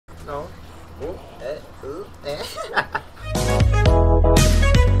No?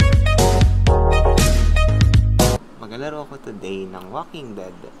 Maglalaro ako today ng Walking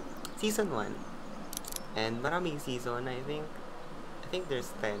Dead Season 1. And maraming season, I think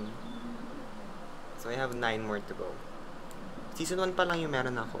there's 10. So I have 9 more to go. Season 1 pa lang yung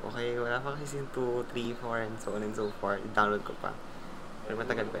meron ako, okay? Wala pa kasi season 2, 3, 4, and so on and so forth. I-download ko pa. Pero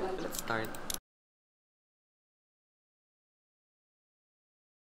matagal pa yun. Let's start.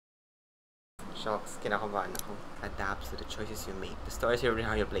 Shocks, kinakabahan ako. Adapts to the choices you make. The stories you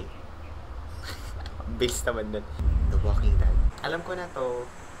how you play. Based naman dun. The Walking Dead. Alam ko na to.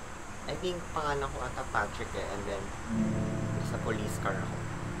 I think pangalan ko ata Patrick eh. And then, sa police car ako.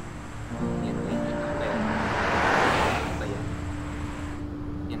 Yan, wait. Ano ba yan?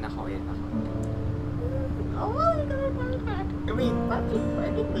 Yan ako. Oh my God! I mean, Patrick,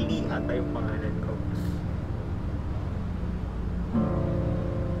 pwede Lee ata yung pangalan ko.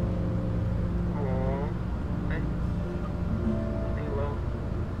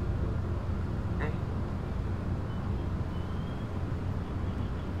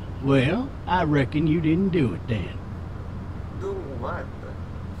 Well, I reckon you didn't do it then. Do what?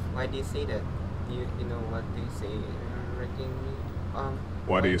 Why do you say that? You know what they say? Reckon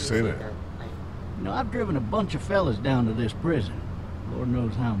Why do you say that? You know, I've driven a bunch of fellas down to this prison. Lord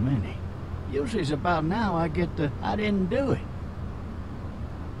knows how many. Usually it's about now I get the, I didn't do it.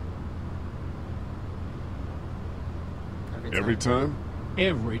 Every time?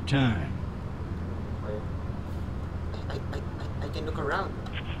 Every time. I can look around.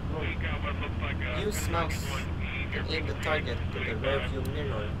 Use mouse to aim the target to the rearview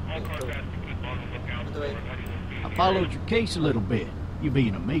mirror. What do I followed your case a little bit. You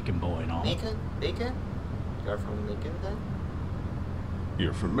being a Macon boy and all. Macon? Macon? You're from Macon then?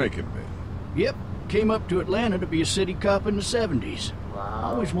 You're from Macon, man. Yep. Came up to Atlanta to be a city cop in the 70s. Wow. I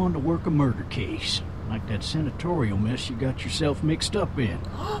always wanted to work a murder case. Like that senatorial mess you got yourself mixed up in.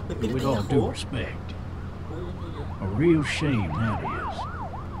 With all due respect. A real shame, that is.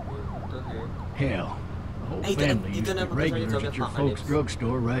 Hell, the whole family used to get regulars at your folks'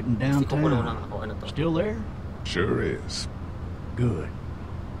 drugstore right in downtown. Still there? Sure is. Good.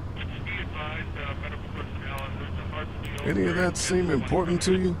 Any of that seem important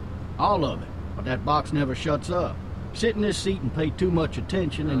to you? All of it. But that box never shuts up. Sit in this seat and pay too much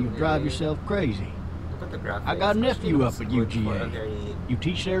attention and you'll drive yourself crazy. I got a nephew up at UGA. You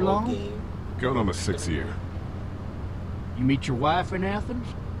teach there long? Going on my 6th year. You meet your wife in Athens?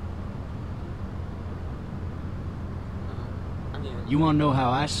 You want to know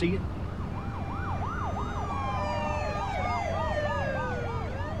how I see it?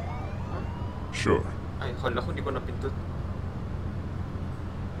 Sure.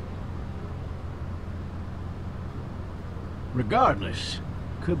 Regardless,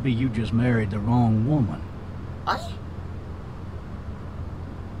 could be you just married the wrong woman. Ay?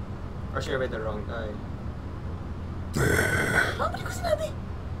 Or she married the wrong guy? Hindi ko sinabi.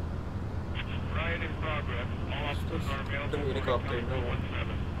 Riot in progress. All officers are available. The helicopter, no.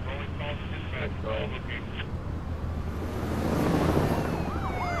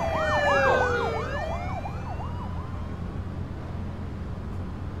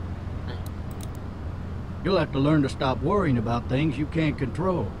 You'll have to learn to stop worrying about things you can't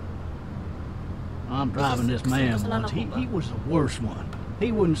control. I'm driving this man once. He was the worst one.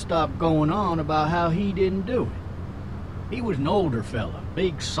 He wouldn't stop going on about how he didn't do it. He was an older fella,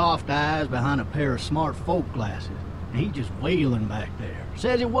 big soft eyes behind a pair of smart folk glasses. And he just wailing back there.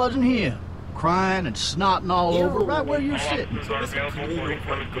 Says it wasn't him. Crying and snotting all over right where you're sitting.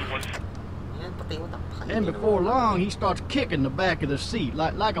 And before long, he starts kicking the back of the seat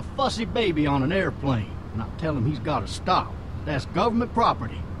like a fussy baby on an airplane. And I tell him he's got to stop. That's government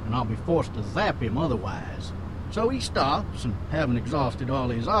property, and I'll be forced to zap him otherwise. So he stops, and having exhausted all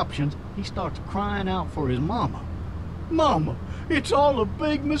his options, he starts crying out for his mama. Mama, it's all a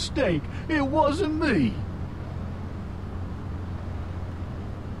big mistake. It wasn't me.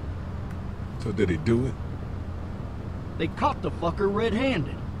 So did he do it? They caught the fucker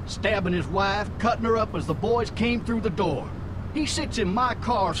red-handed, stabbing his wife, cutting her up as the boys came through the door. He sits in my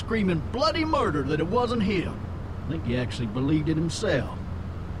car screaming bloody murder that it wasn't him. I think he actually believed it himself.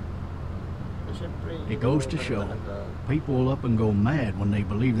 It goes to show, people will up and go mad when they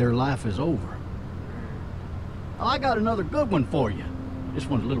believe their life is over. Oh, I got another good one for you. This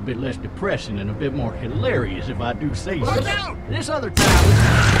one's a little bit less depressing and a bit more hilarious, if I do say so. This other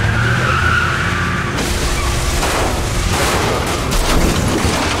time...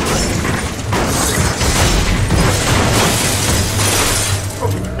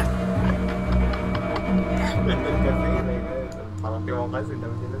 21 kasi daw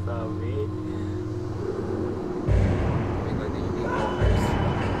sinasabi. My God, yung walkers.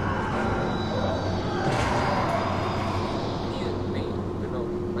 Yun, may,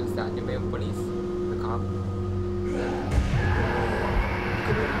 what's that? Yung ba yung police? The cop?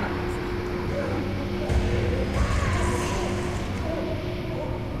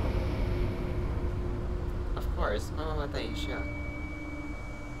 Of course, mamamatay siya.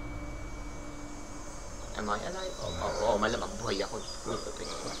 Am I alive? Oh, malamang buhay ako.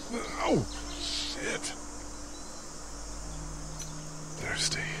 Oh, shit.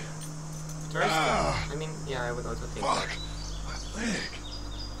 Thirsty. Thirsty? I mean, yeah, I would also think Fuck. that. My leg.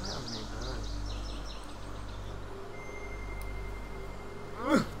 Oh my god.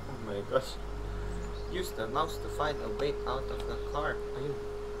 Oh my gosh. Use the mouse to find a way out of the car. Ayun.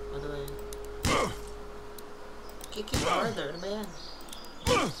 Ano ba yun? Kick it harder. Ano ba yan?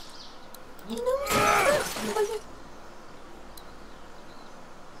 Ano ba yan?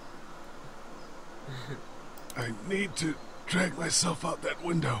 I need to drag myself out that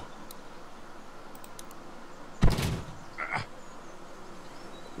window.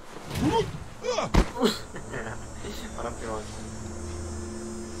 Parang piwan.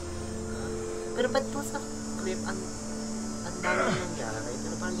 Pero ba't po sa clip ang dami yung nangyari?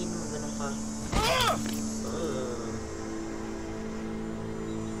 Pero parang hindi mo ganun pa.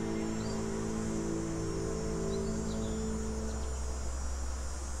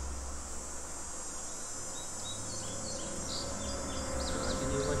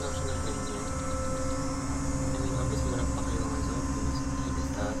 Diniwan lang siya ng ganyan. I mean, obviously walang pakilangan sa office. I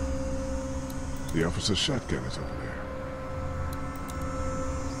guess that. The officer's shotgun is over there.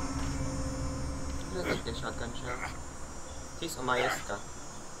 Nag-take shotgun siya. Please, umayos ka.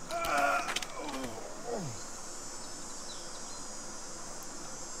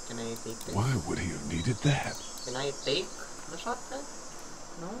 Can I take this? Why would he have needed that? Can I take the shotgun?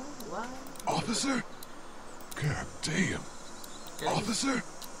 No? Why? Officer? God damn. Can I- Officer?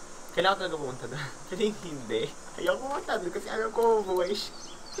 Kailangan talaga pumunta doon. Feeling hindi. Ayaw pumunta doon kasi alam ko buhay siya.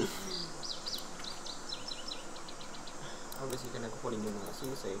 Obviously, ka nagkukunin yung mga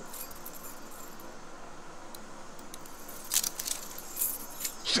susay.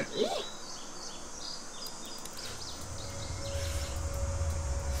 Shit. Eh!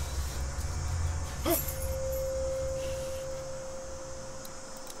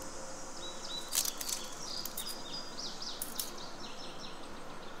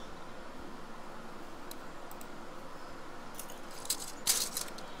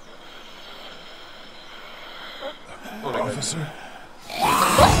 Oh my God. Officer?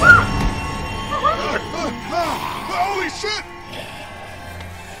 Holy shit!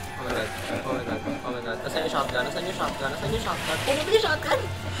 Oh my God. Oh my God. Oh my God. Nasaan yung shotgun? Nasaan yung shotgun? Nasaan yung shotgun? Kunin mo yung shotgun!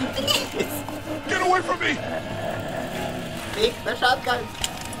 Please! Get away from me! Take the shotgun!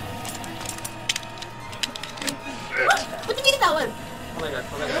 What? Ba't hindi nitawan? Oh my God.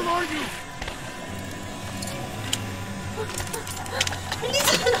 Oh my God. Where are you?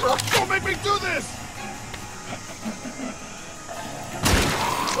 Bilisan mo! Don't make me do this!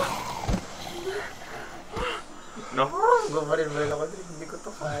 No! Gumarin mo lang ako. Hindi ko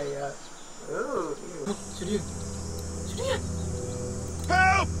to kaya. Oh, ew. Sino yun? Sino yan?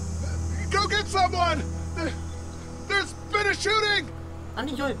 Help! Go get someone! There's been a shooting!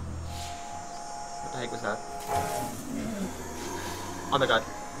 Ano yun? What the heck was that? Oh my God.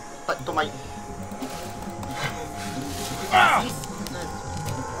 Tumay. Ah!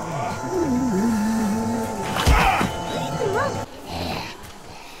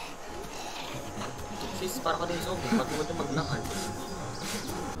 Sis, para ka din zombie. Pag-iwan na maglakad.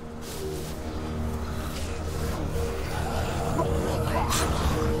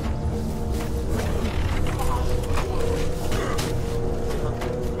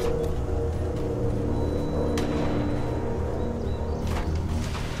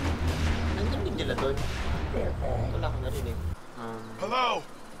 Ang narinig nila doon. Wala akong narinig. Hello?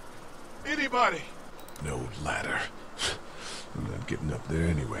 Anybody? No ladder. I'm not getting up there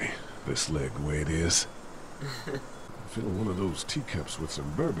anyway. This leg the way it is. I'd fill one of those teacups with some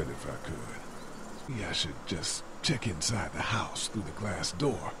bourbon if I could. Maybe I should just check inside the house through the glass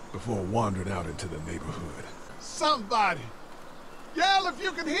door before wandering out into the neighborhood. Somebody! Yell if you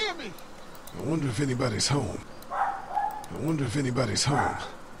can hear me! I wonder if anybody's home. I wonder if anybody's home.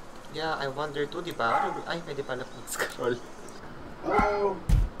 Yeah, I wonder too, di ba? Ay, pwede pala mag-scroll. Hello?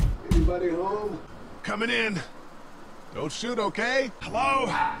 Anybody home? Coming in. Don't shoot, okay?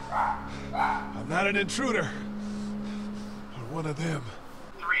 Hello? I'm not an intruder. I'm one of them.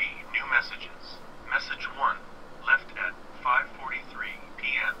 3 new messages. Message 1, left at 5:43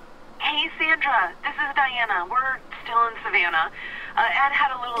 p.m. Hey, Sandra. This is Diana. We're still in Savannah. Ed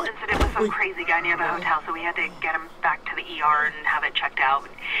had a little incident with some crazy guy near the hotel, so we had to get him back to the ER and have it checked out.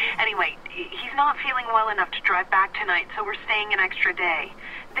 Anyway, he's not feeling well enough to drive back tonight, so we're staying an extra day.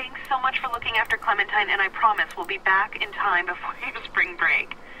 Thanks so much for looking after Clementine, and I promise we'll be back in time before your spring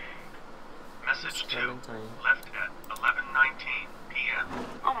break. Message 2, left at 11:19 p.m.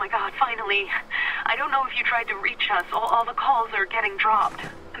 Oh my god, finally. I don't know if you tried to reach us. All the calls are getting dropped.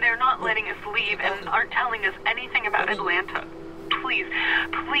 They're not letting us leave and aren't telling us anything about Atlanta. Please,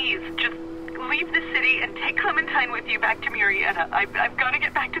 just leave the city and take Clementine with you back to Murrieta. I've got to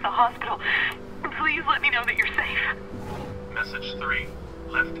get back to the hospital. Please let me know that you're safe. Message 3,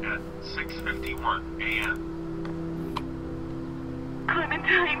 left at 6:51 a.m.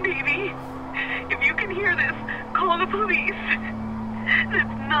 Clementine, baby. If you can hear this, call the police.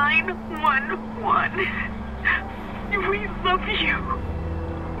 That's 911. We love you.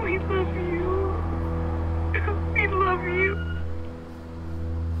 We love you. We love you.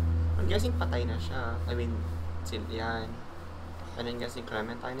 I'm guessing patay na siya. I mean, yan. And I'm guessing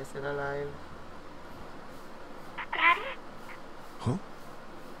Clementine is still alive. Daddy? Huh?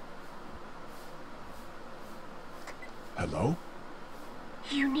 Hello?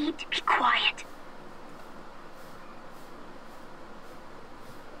 You need to be quiet.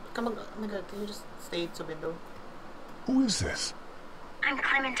 Come on, oh my god, can you just stay to window? Who is this? I'm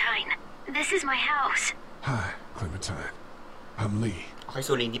Clementine. This is my house. Hi, Clementine. I'm Lee. Okay,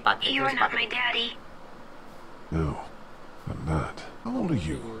 so hindi Patrick. You're not my daddy. No, I'm not. How old are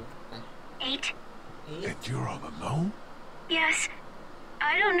you? 8? And you're all alone? Yes.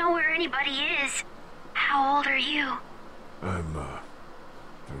 I don't know where anybody is. How old are you? I'm,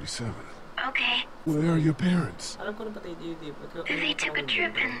 37. Okay. Where are your parents? Alam ko na patay di. They took a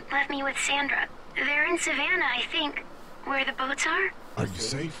trip and left me with Sandra. They're in Savannah, I think. Where the boats are? Are you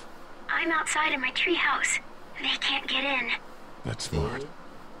safe? I'm outside in my treehouse. They can't get in. That's smart.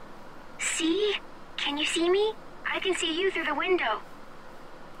 See? Can you see me? I can see you through the window.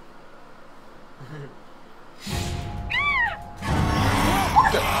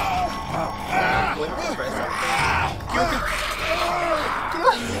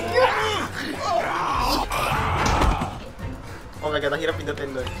 Oh my god, ang hirap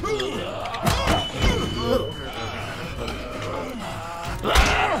pindutin doon.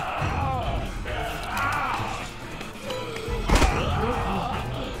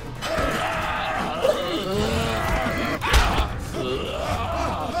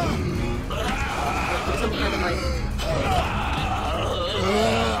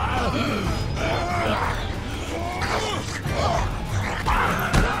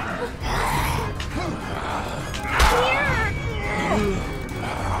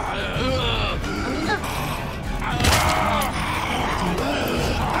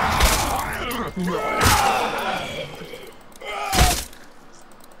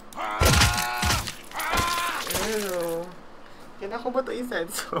 Ew. Kailan ko ba ito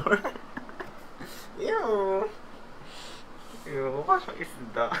i-censor? Ew. Ew, mukha siyang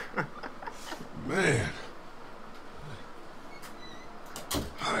isda. Man.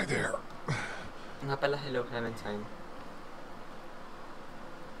 Hi there. Nga pala, hello, Clementine.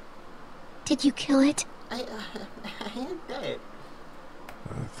 Did you kill it? I am dead.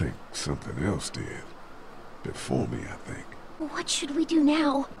 I think something else did. Before me, I think. What should we do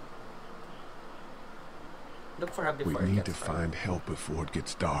now? Look for her We before it need gets to dark. find help before it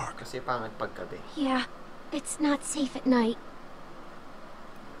gets dark. Kasi pangit paggabi. Yeah, it's not safe at night.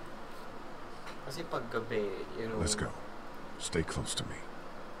 Kasi paggabi, you know... Let's go. Stay close to me.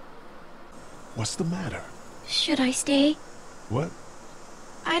 What's the matter? Should I stay? What?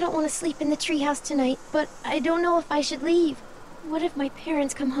 I don't want to sleep in the treehouse tonight, but I don't know if I should leave. What if my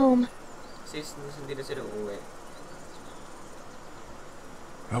parents come home? Sis, hindi na sila uuwi.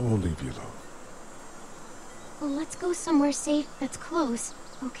 I won't leave you alone. Well, let's go somewhere safe that's close,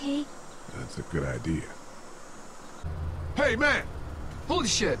 okay? That's a good idea. Hey, man! Holy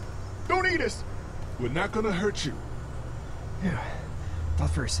shit! Don't eat us! We're not gonna hurt you. Yeah.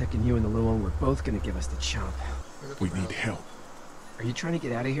 Thought for a second you and the little one were both gonna give us the chomp. We need help. Are you trying to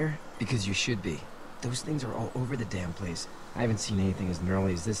get out of here? Because you should be. Those things are all over the damn place. I haven't seen anything as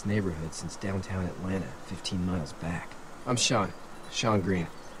gnarly as this neighborhood since downtown Atlanta, 15 miles back. I'm Sean. Sean Green.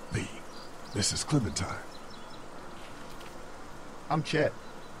 Lee, this is Clementine. I'm Chet.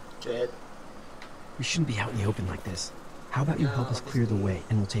 Jed. We shouldn't be out in the open like this. How about you help us clear the way,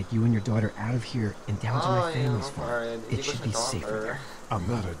 and we'll take you and your daughter out of here and down to my family's farm. It should be safer there. I'm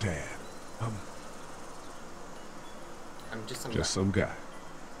not her dad. I'm just Some guy.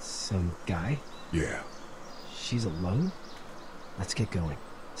 Some guy? Yeah. She's alone? Let's get going.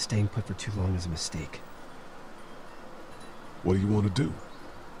 Staying put for too long is a mistake. What do you want to do?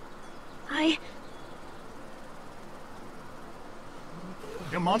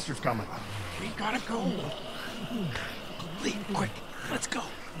 The monster's coming. We gotta go. Lee, quick, let's go.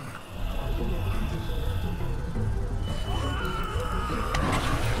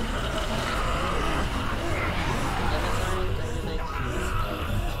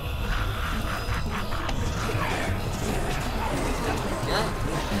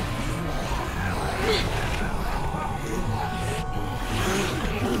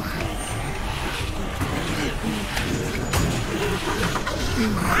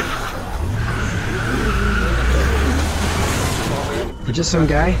 For just some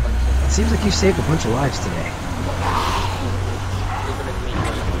guy, it seems like you saved a bunch of lives today.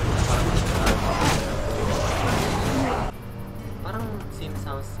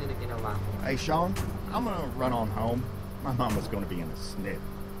 Hey, Sean, I'm gonna run on home. My mama's gonna be in a snit.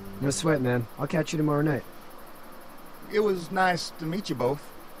 No sweat, man. I'll catch you tomorrow night. It was nice to meet you both.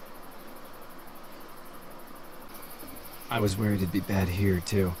 I was worried it'd be bad here,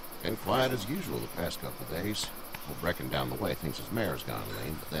 too. Been quiet as usual the past couple of days. Well, Brecken down the way thinks his mare's gone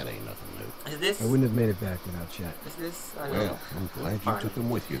lame, but that ain't nothing new. Is this? I wouldn't have made it back without Chet. Is this? Well, I'm glad you took him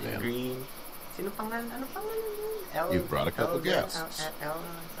with you then. Green. Sino pangalan? Ano pangalan? You've brought a couple guests. L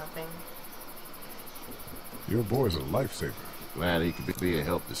something. Your boy's a lifesaver. Glad he could be a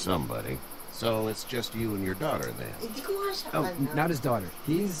help to somebody. So it's just you and your daughter then? Hindi ko nga siya Oh, not his daughter.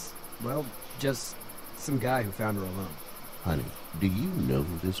 He's, well, just some guy who found her alone. Honey, do you know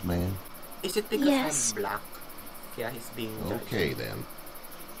this man? Is it because Yes. I'm black? Yeah, he's being judged. Okay then.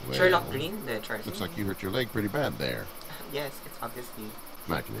 Well, Sherlock Green, the Charlie. looks like you hurt your leg pretty bad there. Yes, it's obviously.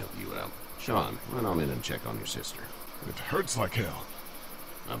 I can help you out. Sean, run on in and check on your sister. It hurts like hell.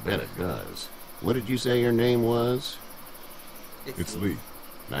 I bet it does. What did you say your name was? It's Lee.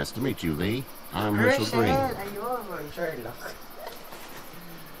 Nice to meet you, Lee. I'm Herschel Green. Ayun, Sherlock.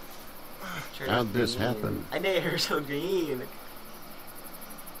 How'd this happen? I know Herschel Green.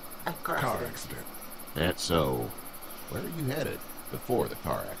 A car Accident. That's so. Where are you headed before the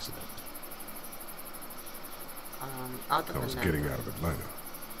car accident? Out of I was Atlanta. getting out of Atlanta.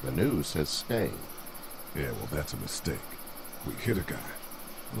 The news says stay. Yeah, well, that's a mistake. We hit a guy.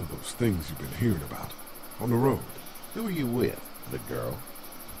 One of those things you've been hearing about. On the road. Who are you with? The girl?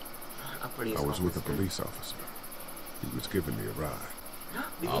 A police I was with a officer. police officer. He was giving me a ride.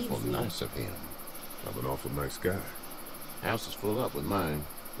 Awful nice of him. I'm an awful nice guy. House is full up with mine.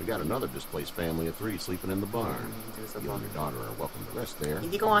 We got another displaced family of 3 sleeping in the barn. You and your daughter are welcome to rest there.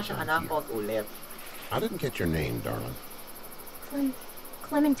 Hindi ko nga siya hanapot ulit. I didn't get your name, darling.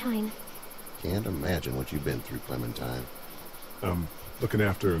 Clementine. Can't imagine what you've been through, Clementine. I'm looking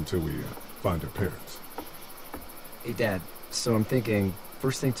after her until we find her parents. Hey, Dad, so I'm thinking,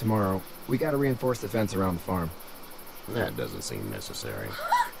 first thing tomorrow, we gotta reinforce the fence around the farm. That doesn't seem necessary.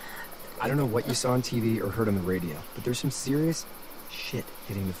 I don't know what you saw on TV or heard on the radio, but there's some serious shit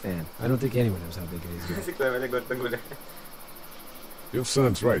hitting the fan. I don't think anyone knows how big it is yet. Si Clement nagot ng gulat. Your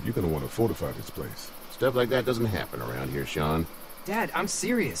son's right. You're going to want to fortify this place. Stuff like that doesn't happen around here, Sean. Dad, I'm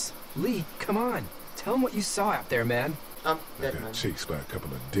serious. Lee, come on. Tell him what you saw out there, man. I Dead got man. chased by a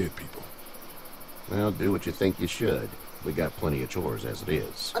couple of dead people. Well, do what you think you should. We got plenty of chores as it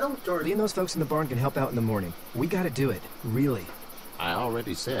is. Anong Lee George? and those folks in the barn can help out in the morning. We gotta do it. Really. I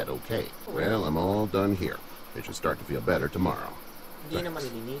already said okay. Well, I'm all done here. It should start to feel better tomorrow. Hindi naman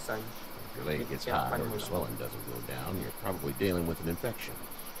nilinisan. If your leg gets hot or the swelling doesn't go down, you're probably dealing with an infection.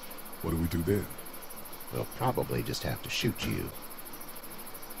 What do we do then? We'll probably just have to shoot you.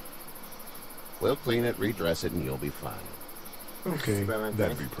 We'll clean it, redress it, and you'll be fine. Okay, Clement.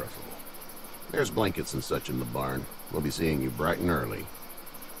 that'd be preferable. There's blankets and such in the barn. We'll be seeing you bright and early.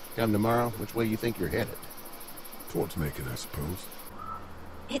 Come tomorrow, which way you think you're headed? Towards Macon, I suppose.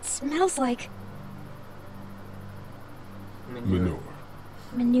 It smells like Manure.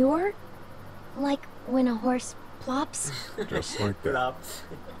 manure? Like when a horse plops? Just like that. Flops.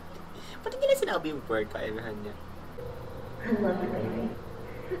 Ba't hindi na sinabi yung word kaibahan niya?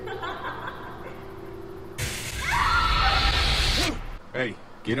 Hey,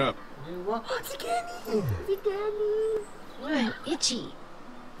 get up. Wow, si Kenny! Si Kenny! I'm itchy.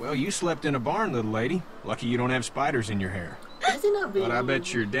 Well, you slept in a barn, little lady. Lucky you don't have spiders in your hair. Ano sinabi? But I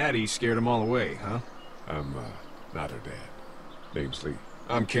bet your daddy scared them all away, huh? I'm not her dad. Name's Lee.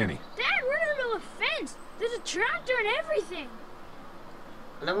 I'm Kenny. Dad, we're under a fence. There's a tractor and everything.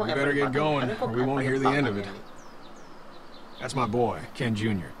 Alam mo, We better get going, ano ko or we won't hear the end of it. yan? That's my boy, Ken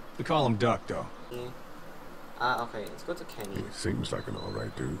Jr. We call him Duck, though. Okay. Let's go to Kenny. He seems like an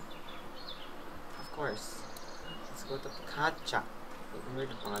alright dude. Of course. Let's go to Katja. Weird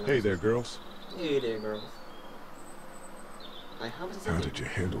na pangalan. Hey there, girls. Hey there, girls. How did you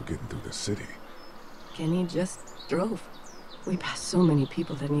handle getting through the city? Kenny just drove. We passed so many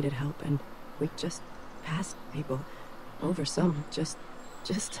people that needed help, and we just passed people over some. Just...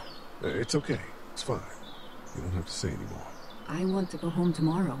 It's okay. It's fine. You don't have to say anymore. I want to go home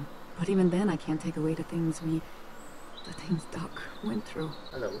tomorrow, but even then I can't take away the things Doc went through.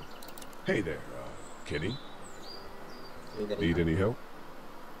 Hello. Hey there, Kenny. Need any help?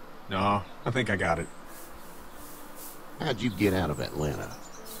 No, I think I got it. How'd you get out of Atlanta?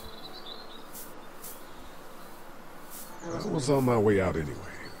 I was on my way out anyway.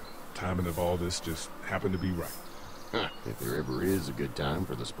 Timing of all this just happened to be right. Huh, if there ever is a good time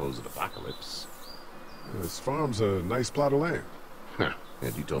for the supposed apocalypse. This farm's a nice plot of land. Huh,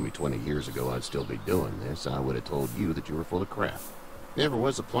 had you told me 20 years ago I'd still be doing this, I would have told you that you were full of crap. Never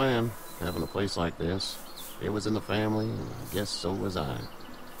was a plan, having a place like this. It was in the family, and I guess so was I.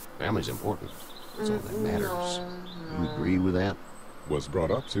 Family's important. That's all that matters. You agree with that? Was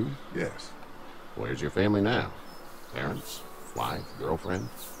brought up to, yes. Where's your family now? Parents? Wife? Girlfriend?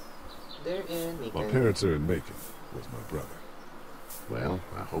 They're in Macon. My parents are in Macon. Was my brother. Well,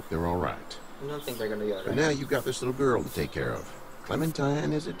 I hope they're all right. I don't think they're gonna be alright. But now you've got this little girl to take care of.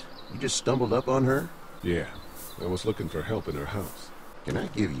 Clementine, is it? You just stumbled up on her? Yeah. I was looking for help in her house. Can I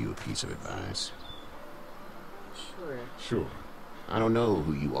give you a piece of advice? Sure. I don't know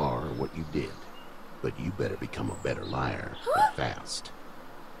who you are or what you did, but you better become a better liar, and fast.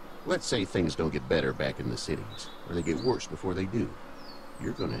 Let's say things don't get better back in the cities, or they get worse before they do.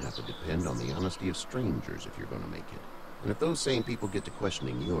 You're gonna have to depend on the honesty of strangers if you're gonna make it. And if those same people get to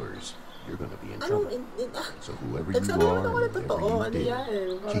questioning yours, you're gonna be in trouble. So whoever you are, and whatever you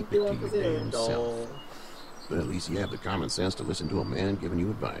did, keep it to your damn self. But at least you have the common sense to listen to a man giving you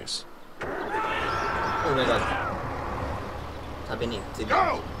advice. Oh my god. Sabi ni, sige.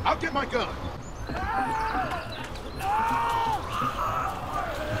 Go! I'll get my gun!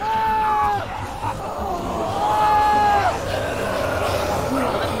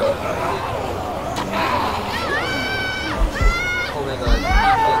 Oh my god.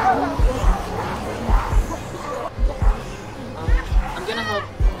 I'm gonna help.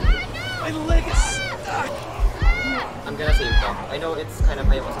 My leg is stuck! I'm gonna save them. I know it's kind of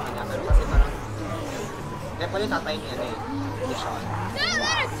ayaw ko sa kanya, pero kasi parang kaya pala yung tatay niya ni Sean. Don't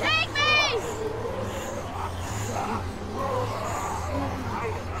let her take me!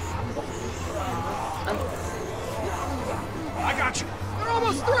 I got you! We're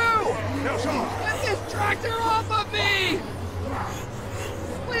almost through! Now, Sean! Get this tractor off of me!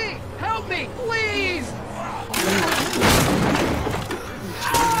 Please, help me, please!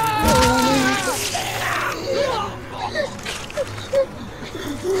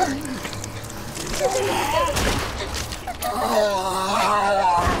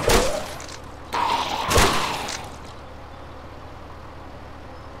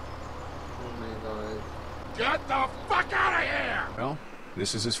 Get the fuck out of here! Well,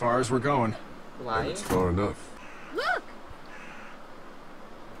 this is as far as we're going. Why? It's far enough. Look!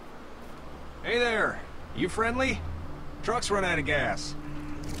 Hey there! You friendly? Truck's run out of gas.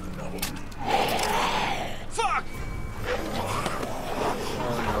 Fuck!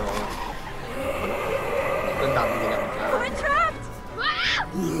 We're trapped!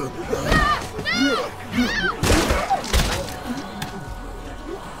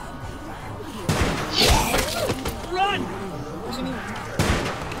 Run!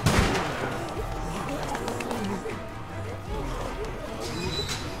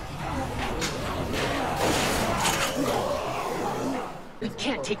 We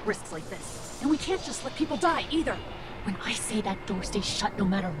can't take risks like this. And we can't just let people die, either. When I say that door stays shut no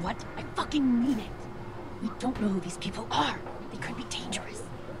matter what, I fucking mean it. We don't know who these people are. They could be dangerous.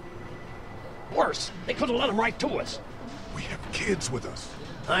 Worse, they could have let them right to us. We have kids with us.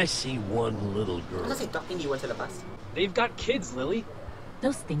 I see one little girl. Kasi talking you sa labas. They've got kids, Lily.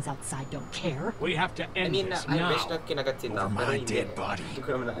 Those things outside don't care. We have to end this I now. wish na kinagat si Doc, pero my hindi. dead body. Hindi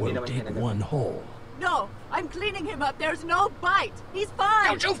ko naman- hindi We'll naman dig kinagat. one hole. No, I'm cleaning him up. There's no bite. He's fine.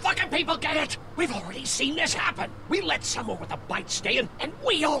 Don't you fucking people get it? We've already seen this happen. We let someone with a bite stay in, and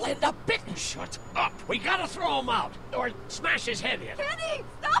we all end up bitten. Shut up. We gotta throw him out, or smash his head in. Kenny,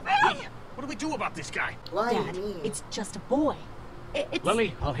 stop him! What do we do about this guy? Why Dad, me? it's just a boy. It's...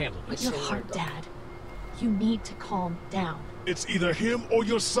 Lily, I'll handle Put this. your heart, Dad. You need to calm down. It's either him or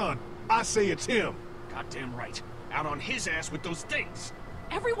your son. I say it's him. Goddamn right. Out on his ass with those things.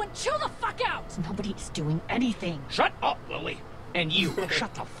 Everyone chill the fuck out! Nobody's doing anything. Shut up, Lily. And you,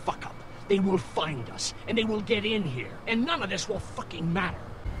 shut the fuck up. They will find us, and they will get in here, and none of this will fucking matter.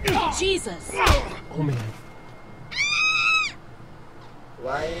 Jesus! Oh, man.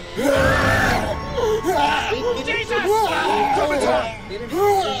 Why? Jesus!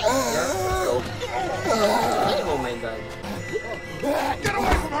 Oh my god. Get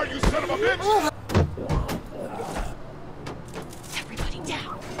away from her, you son of a bitch! Everybody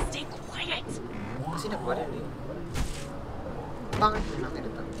down. Stay quiet. Kasi nagwala rin. Bakit mo nakita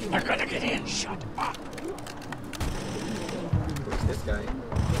ito? They're gonna get in. Shut up. Who's this guy?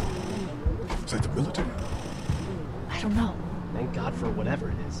 Is that the military? I don't know. Thank God for whatever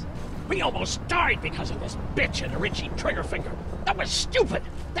it is. We almost died because of this bitch and her itchy trigger finger. That was stupid.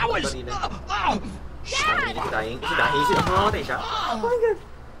 That was... Dad! Oh my god.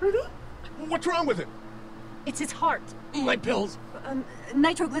 Really? What's wrong with him? It's his heart. My pills.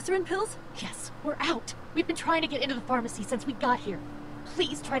 Nitroglycerin pills? Yes, we're out. We've been trying to get into the pharmacy since we got here.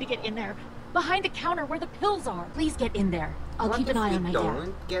 Please try to get in there. Behind the counter where the pills are. Please get in there. I'll keep an eye on my dad.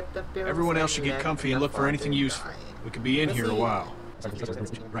 Don't get the pills. Everyone else should get comfy and look for anything useful. We could be in here a while. Right,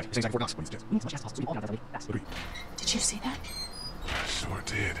 things like Fort Knox. Did you see that? I sure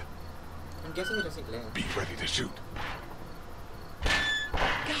did. I'm guessing it doesn't Glenn. Be ready to shoot.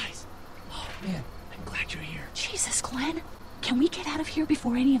 Guys! Oh, man, I'm glad you're here. Jesus, Glenn. Can we get out of here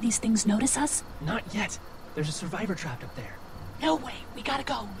before any of these things notice us? Not yet. There's a survivor trapped up there. No way. We gotta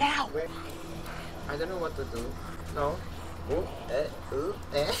go, now. Wait. I don't know what to do. No.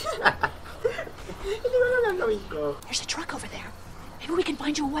 Hindi ko alam gawin ko. There's a truck over there. Maybe we can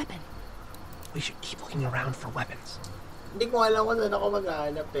find you a weapon. We should keep looking around for weapons. Hindi ko alam kung saan ako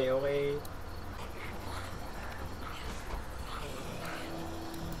maghahanap eh, okay?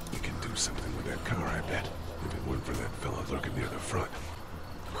 We can do something with that car, I bet. If it weren't for that fella lurking near the front.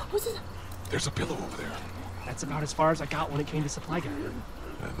 What's it? There's a pillow over there. That's about as far as I got when it came to supply gathering.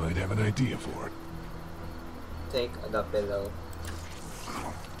 I might have an idea for it. Take the pillow.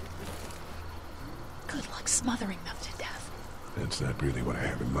 Good luck smothering them to death. That's not really what I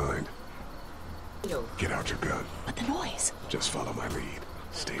have in mind. Yo. Get out your gun. But the noise. Just follow my lead.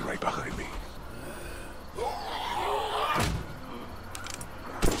 Stay right behind me.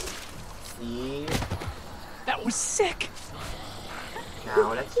 See? That was sick!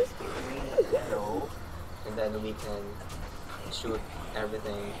 Now let's just go. And then we can shoot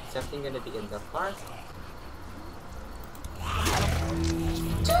everything. Something gonna be in the park.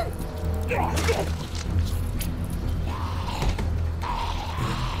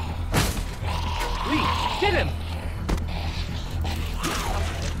 Lee, get him!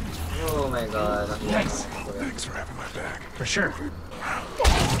 Oh my god. Nice. Thanks for having my back. For sure.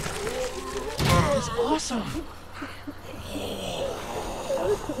 That was awesome!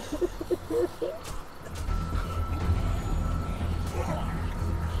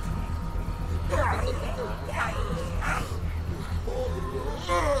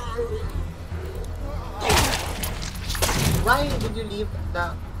 Why did you leave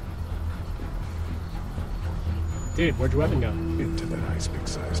the... Dude, where'd your weapon go? Into that ice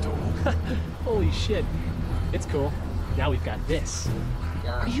pick-sized hole. Holy shit. It's cool. Now we've got this.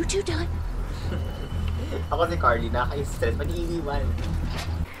 Yeah. Are you two done? Ako si Carly, nakaka-stress. Ba't iiwan?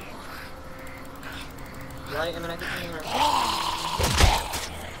 Why am I not getting her?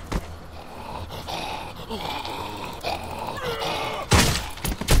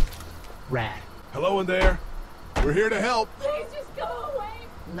 Rad. Hello in there. We're here to help. Please just go away.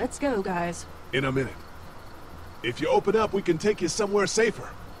 Let's go, guys. In a minute. If you open up, we can take you somewhere safer.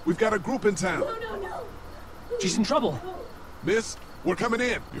 We've got a group in town. No. She's in trouble. Miss, we're coming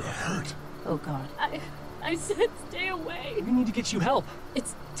in. You're hurt. Oh, God. I said stay away. We need to get you help.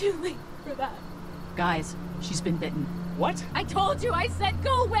 It's too late for that. Guys, she's been bitten. What? I told you, I said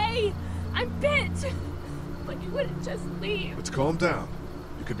go away. I'm bit. But you wouldn't just leave. Let's calm down.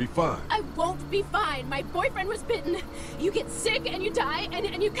 You could be fine. I won't be fine. My boyfriend was bitten. You get sick and you die,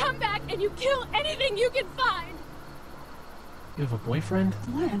 and you come back and you kill anything you can find. You have a boyfriend?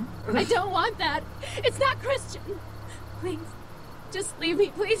 Glenn, I don't want that. It's not Christian. Please, just leave me.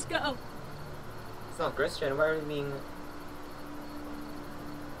 Please go. It's not Christian. Why are we being...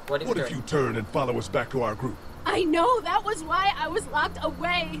 What if you turn and follow us back to our group? I know. That was why I was locked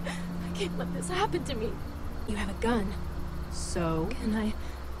away. I can't let this happen to me. You have a gun. So? Can I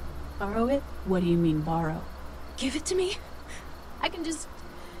borrow it? What do you mean, borrow? Give it to me. I can just,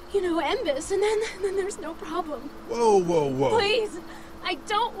 end this, and then there's no problem. Whoa. Please, I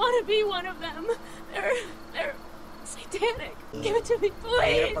don't want to be one of them. They're satanic. Give it to me,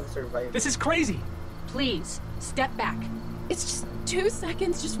 please. This is crazy. Please, step back. It's just 2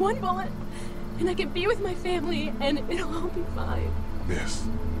 seconds, just one bullet, and I can be with my family, and it'll all be fine. Miss.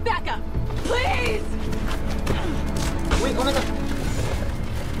 Back up, please. Wait, oh my god.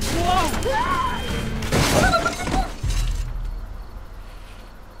 Whoa!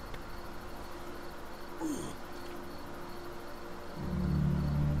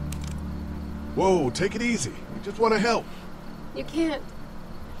 Whoa, take it easy. We just want to help. You can't.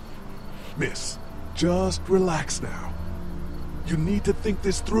 Miss, just relax now. You need to think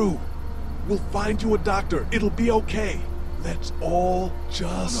this through. We'll find you a doctor. It'll be okay. Let's all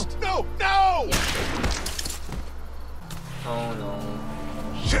just... No! Oh no.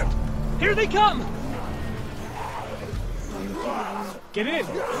 Shit! Here they come! Get in!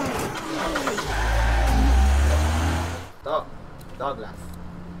 Douglas.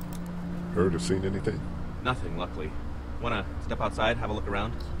 Heard or seen anything? Nothing, luckily. Wanna step outside, have a look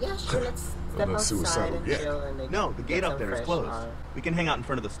around? Yeah, sure, let's step not outside suicidal and yet. chill and like, No, the gate get up some there is fresh closed. air. We can hang out in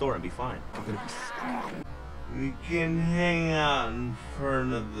front of the store and be fine. We can hang out in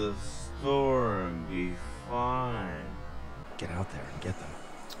front of the store and be fine. Get out there and get them.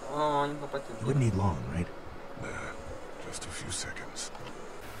 Oh, yung kapatid. You wouldn't need long, right? Nah, just a few seconds.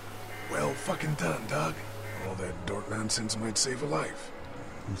 Well fucking done, Doug. All that dork nonsense might save a life.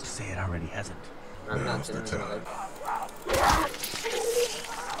 Who's to say it already hasn't? Now's the time.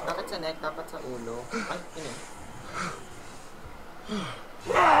 Dapat sa neck, dapat sa ulo. Ay, yun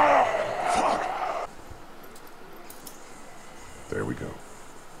Fuck! There we go.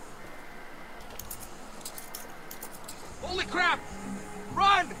 Holy crap!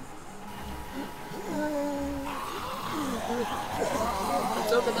 Run!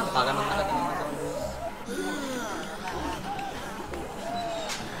 So, ganyan pa, ganun talaga naman sa ulo.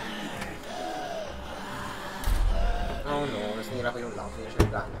 Oh no, nasinira ko yung lock niya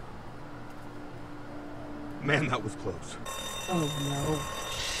siya gana. Man, that was close. Oh no.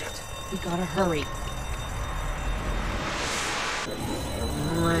 Shit. We gotta hurry.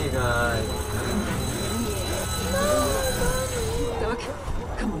 Oh my god. Doug,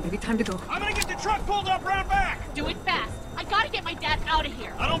 come on, baby, time to go. I'm gonna get the truck pulled up round back! Do it fast. I gotta get my dad out of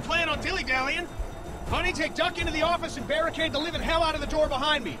here. I don't plan on dilly-dallying. Honey, take Duck into the office and barricade the living hell out of the door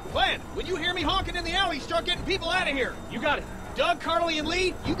behind me. Glenn, when you hear me honking in the alley, start getting people out of here. You got it. Doug, Carly, and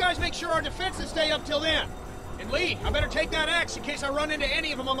Lee, you guys make sure our defenses stay up till then. And Lee, I better take that axe in case I run into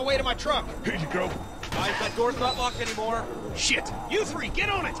any of them on the way to my truck. Here you go. Guys, that door's not locked anymore. Shit! You three, get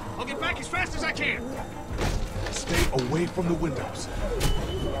on it! I'll get back as fast as I can. Stay away from the windows.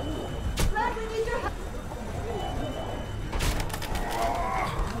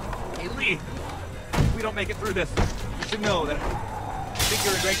 Hey, Lee! If we don't make it through this, you should know that I think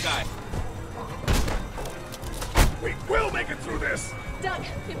you're a great guy. We will make it through this! Doug,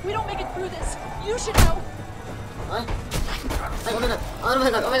 if we don't make it through this, you should know. What? Oh my god, oh my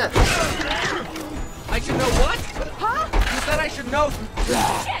god, oh my god. I should know what? Huh? You said I should know.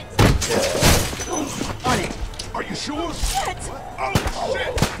 Shit! On it! Are you sure? Shit! Oh,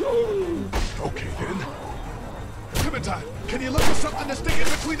 shit! Okay, then. Clementine, can you look for something to stick in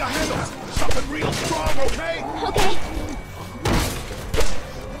between the handles? Something real strong, okay? Okay.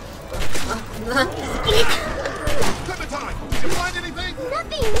 Clementine, did you find anything?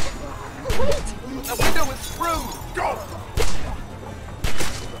 Nothing. Wait. The window is screwed. Go!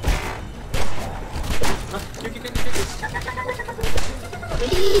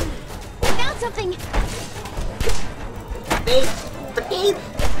 Found something. Dave! The gate!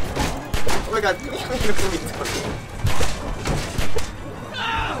 Oh my god.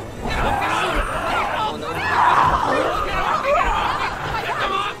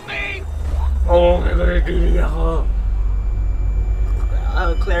 Oh my god, nagkili ako.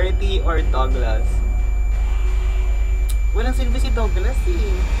 Clarity or Douglas? Walang silbi si Douglas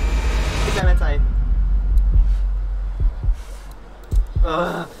eh. Si Clementine.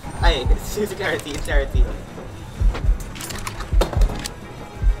 Ay, si Clarity, it's Clarity.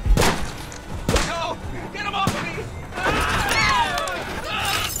 No! Get him off of me!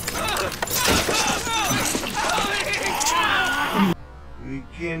 We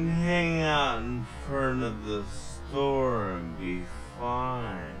can hang out in front of the store and be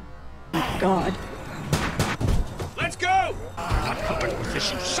fine. God. Let's go! Not covered with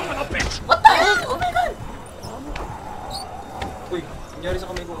this, you son of a bitch! What the heck? Oh my god! Uy, nangyari sa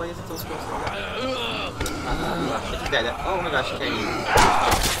kamay ko kaya sa toast toast. It's dead. Oh my gosh, Kenny.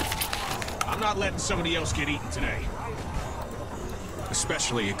 I'm not letting somebody else get eaten today.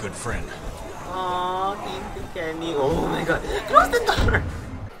 Especially a good friend. Aww, thank you, Kenny. Oh my god. Close the door!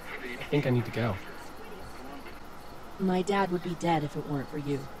 I think I need to go. My dad would be dead if it weren't for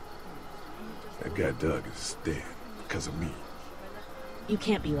you. That guy Doug is dead because of me. You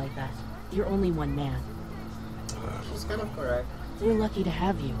can't be like that. You're only one man. She's kind of correct. We're lucky to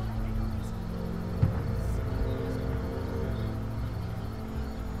have you.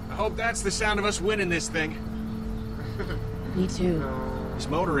 I hope that's the sound of us winning this thing. Me too. This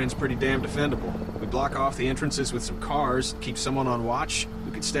motor inn's pretty damn defendable. We block off the entrances with some cars, keep someone on watch.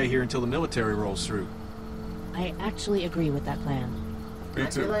 We could stay here until the military rolls through. I actually agree with that plan. Me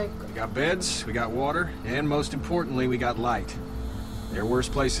too. We got beds, we got water, and most importantly, we got light. There are worse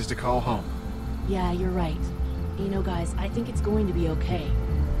places to call home. Yeah, you're right. You know, guys, I think it's going to be okay.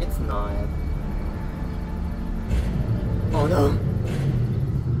 It's not. Oh no.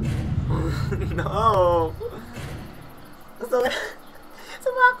 No. So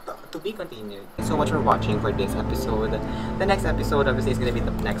to be continued. Thanks so much for watching for this episode. The next episode obviously is gonna be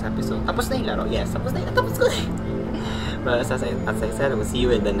the next episode. Tapos na yung laro. Yes, tapos na yun. But as I said, I will see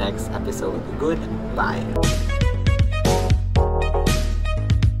you in the next episode. Goodbye.